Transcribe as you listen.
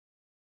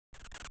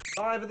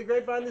Live at the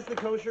Grapevine, this is the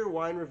Kosher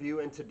Wine Review,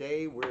 and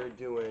today we're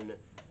doing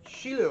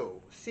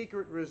Shiloh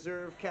Secret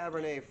Reserve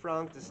Cabernet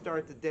Franc to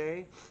start the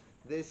day.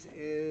 This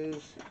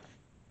is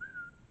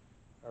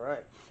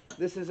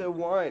a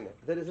wine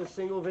that is a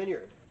single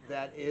vineyard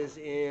that is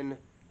in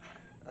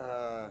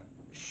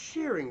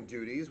sharing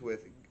duties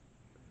with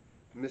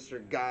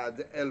Mr.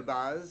 Gad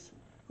Elbaz.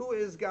 Who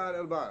is Gad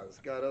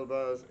Elbaz? Gad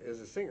Elbaz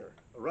is a singer,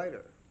 a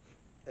writer,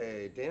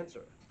 a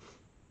dancer,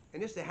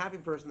 and just a happy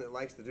person that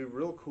likes to do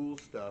real cool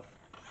stuff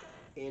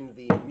in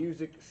the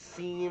music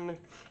scene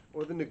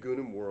or the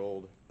Nagunim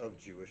world of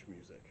Jewish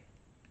music.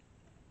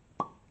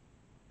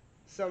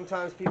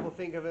 Sometimes people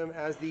think of him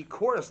as the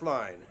chorus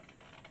line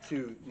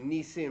to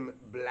Nisim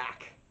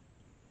Black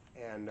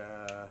and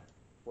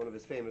one of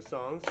his famous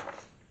songs,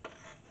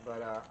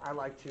 but I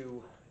like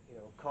to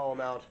call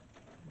him out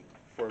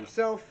for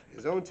himself,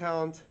 his own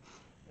talent,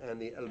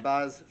 and the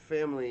Elbaz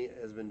family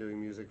has been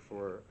doing music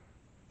for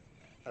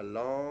a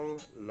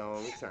long,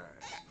 long time.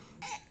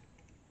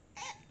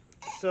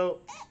 So,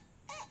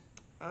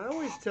 I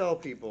always tell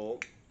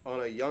people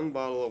on a young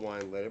bottle of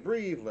wine, let it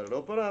breathe, let it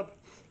open up.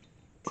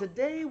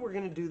 Today we're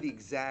going to do the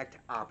exact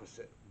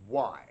opposite.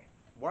 Why?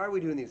 Why are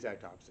we doing the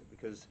exact opposite?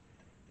 Because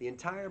the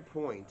entire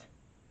point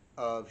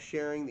of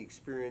sharing the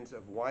experience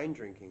of wine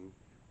drinking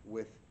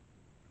with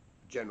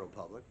general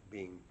public,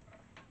 being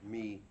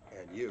me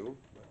and you,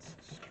 let's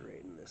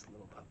straighten this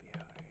little puppy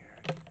out here,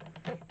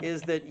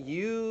 is that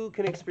you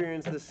can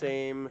experience the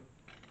same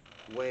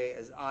way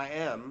as I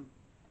am.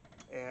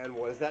 And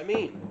what does that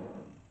mean?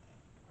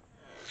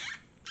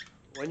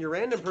 When your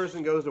random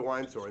person goes to a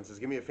wine store and says,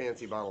 give me a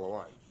fancy bottle of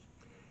wine,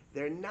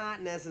 they're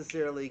not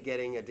necessarily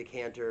getting a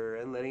decanter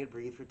and letting it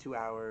breathe for 2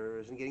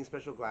 hours and getting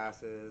special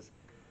glasses.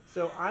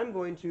 So I'm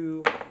going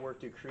to work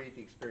to create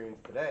the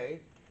experience today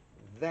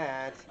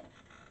that,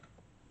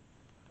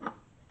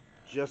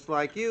 just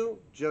like you,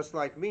 just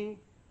like me,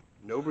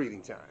 no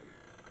breathing time.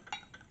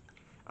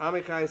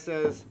 Amichai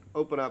says,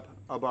 open up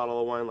a bottle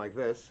of wine like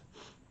this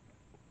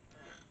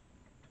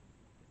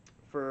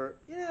for,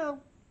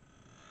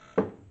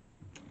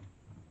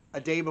 a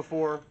day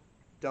before,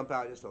 dump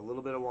out just a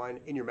little bit of wine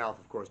in your mouth,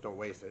 of course, don't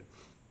waste it.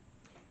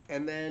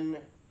 And then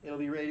it'll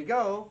be ready to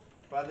go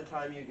by the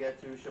time you get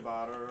to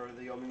Shabbat or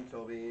the Yom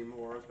Tovim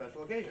or a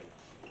special occasion.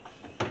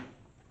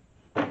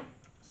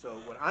 So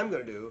what I'm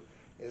going to do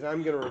is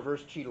I'm going to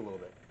reverse cheat a little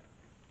bit.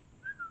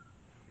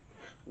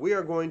 We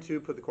are going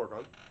to put the cork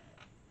on.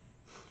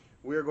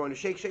 We are going to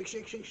shake, shake,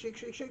 shake, shake, shake,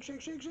 shake, shake,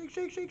 shake, shake, shake,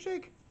 shake, shake,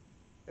 shake,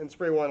 and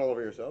spray wine all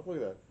over yourself. Look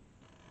at that.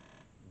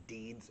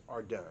 Deeds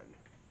are done.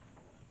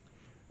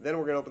 Then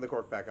we're going to open the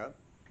cork back up.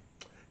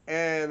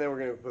 And then we're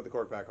going to put the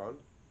cork back on.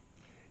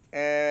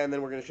 And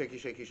then we're going to shaky,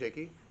 shaky,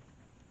 shaky.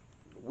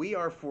 We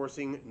are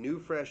forcing new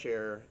fresh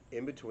air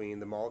in between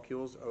the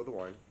molecules of the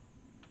wine.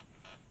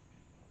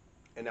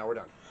 And now we're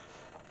done.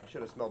 I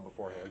should have smelled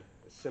beforehand,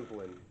 as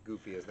simple and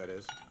goofy as that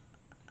is.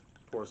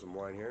 Pour some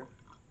wine here.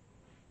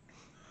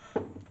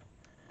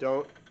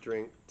 Don't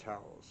drink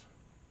towels.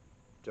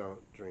 Don't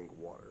drink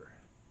water.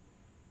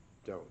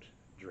 Don't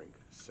drink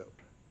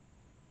soap.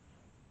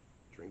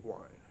 Drink wine.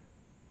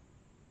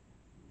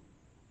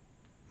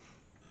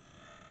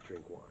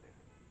 Drink wine.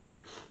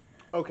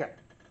 Okay.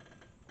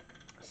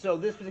 So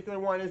this particular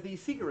wine is the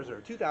Secret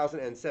Reserve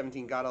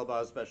 2017 Gad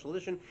Elbaz Special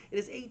Edition. It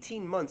is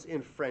 18 months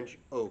in French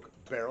oak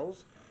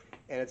barrels,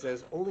 and it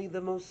says only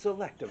the most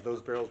select of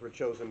those barrels were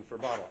chosen for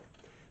bottling.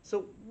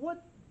 So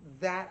what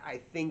that, I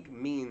think,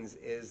 means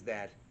is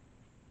that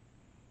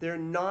they're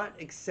not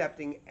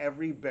accepting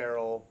every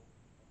barrel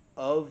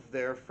of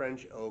their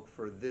French oak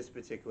for this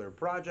particular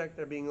project.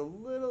 They're being a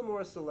little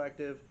more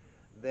selective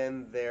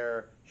than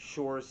their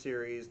Shore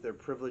series, their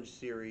Privilege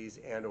series,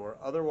 and or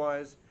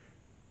otherwise.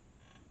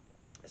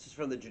 This is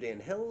from the Judean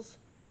Hills.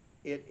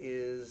 It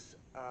is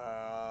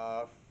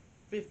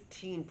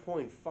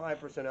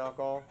 15.5%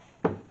 alcohol.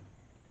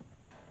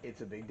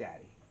 It's a big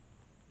daddy.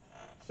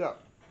 So,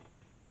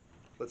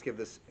 let's give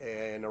this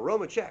an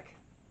aroma check.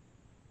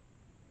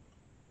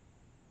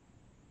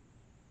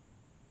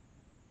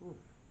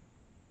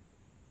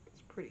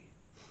 It's pretty.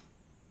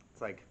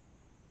 It's like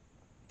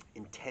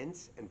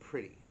intense and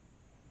pretty.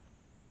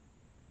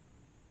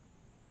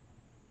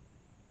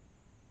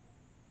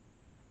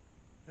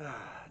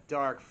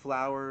 Dark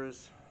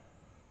flowers.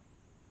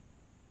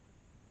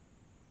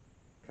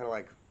 Kind of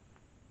like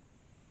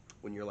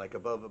when you're like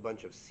above a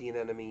bunch of sea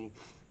anemone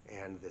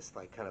and this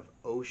like kind of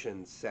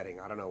ocean setting.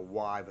 I don't know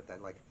why, but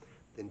that like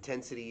the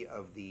intensity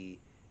of the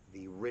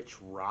rich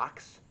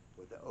rocks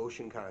with the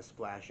ocean kind of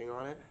splashing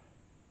on it.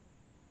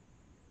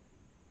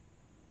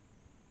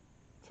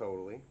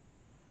 Totally.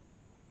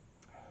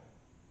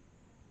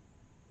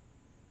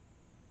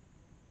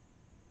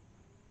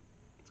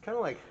 It's kind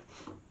of like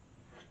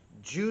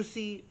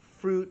juicy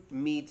fruit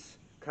meets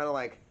kind of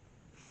like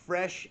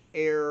fresh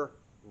air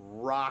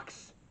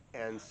rocks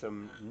and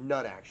some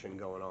nut action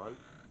going on.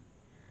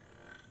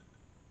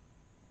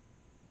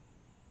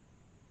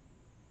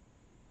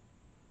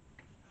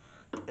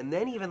 And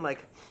then even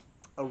like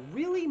a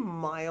really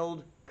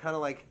mild kind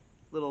of like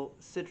little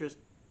citrus,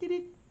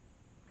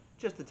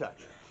 just a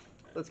touch.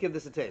 Let's give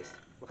this a taste.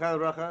 L'chaim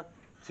bracha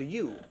to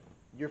you,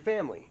 your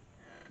family,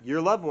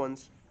 your loved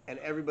ones, and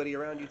everybody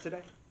around you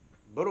today.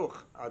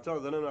 Baruch atah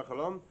Adonai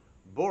Shalom,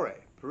 Bore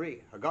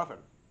Pri Hagafen.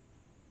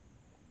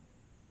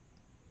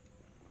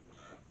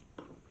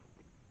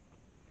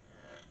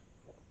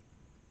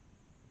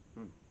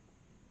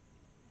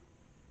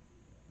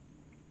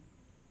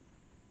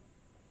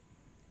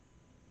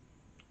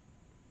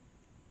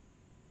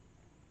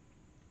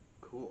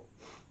 Cool.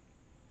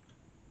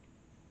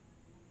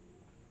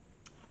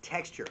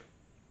 Texture.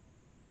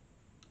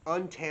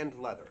 Untanned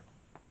leather.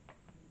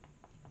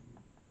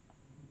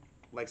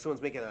 Like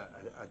someone's making a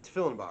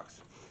tefillin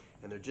box,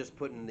 and they're just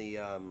putting the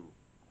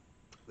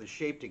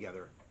shape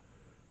together.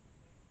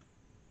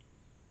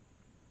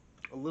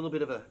 A little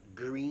bit of a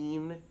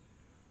green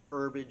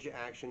herbage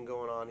action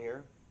going on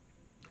here.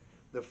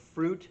 The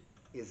fruit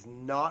is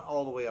not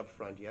all the way up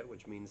front yet,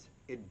 which means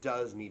it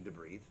does need to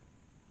breathe.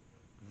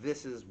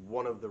 This is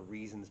one of the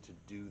reasons to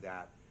do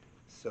that,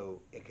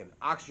 so it can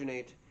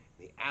oxygenate,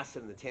 the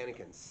acid and the tannin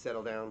can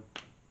settle down.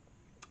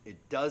 It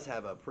does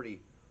have a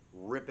pretty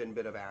ripping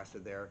bit of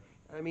acid there.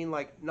 I mean,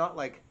 like, not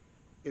like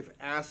if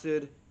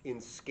acid in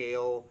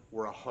scale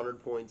were a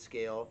 100-point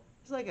scale.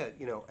 It's like a,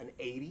 an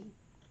 80.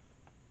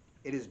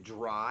 It is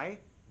dry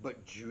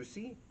but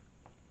juicy.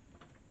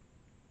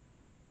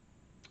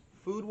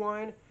 Food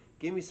wine,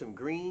 give me some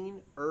green,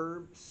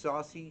 herb,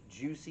 saucy,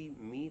 juicy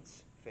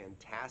meats.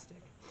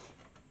 Fantastic.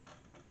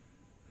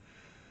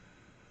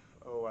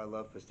 Oh, I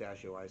love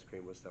pistachio ice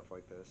cream with stuff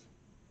like this.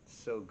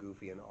 So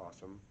goofy and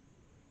awesome.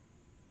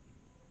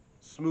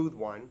 Smooth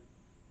wine,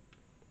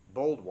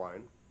 bold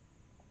wine,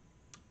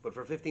 but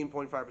for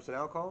 15.5%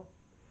 alcohol,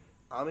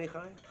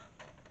 Amichai,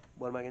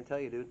 what am I going to tell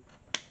you, dude?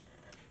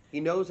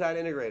 He knows how to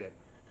integrate it.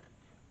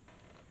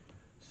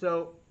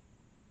 So,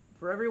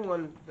 for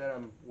everyone that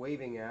I'm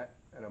waving at,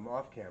 and I'm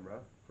off camera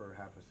for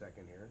half a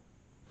second here,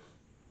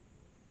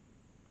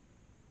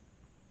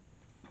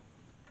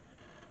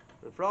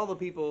 and for all the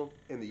people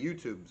in the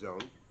YouTube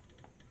zone,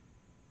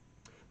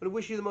 I'm going to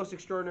wish you the most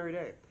extraordinary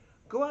day.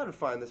 Go out and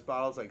find this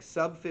bottle. It's like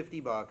sub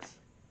 50 bucks.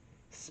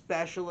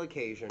 Special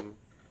occasion.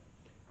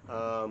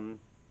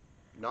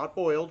 Not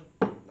boiled.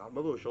 Not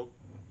mabushal.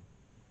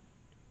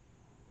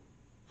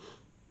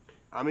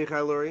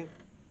 Amichai Lurie,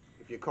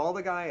 if you call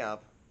the guy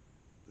up,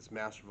 this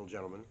masterful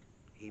gentleman,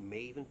 he may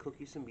even cook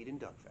you some meat and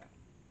duck fat.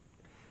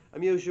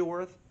 I'm Yehoshua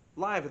Werth,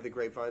 live at the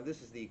Grapevine.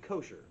 This is the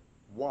Kosher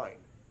Wine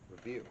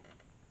Review.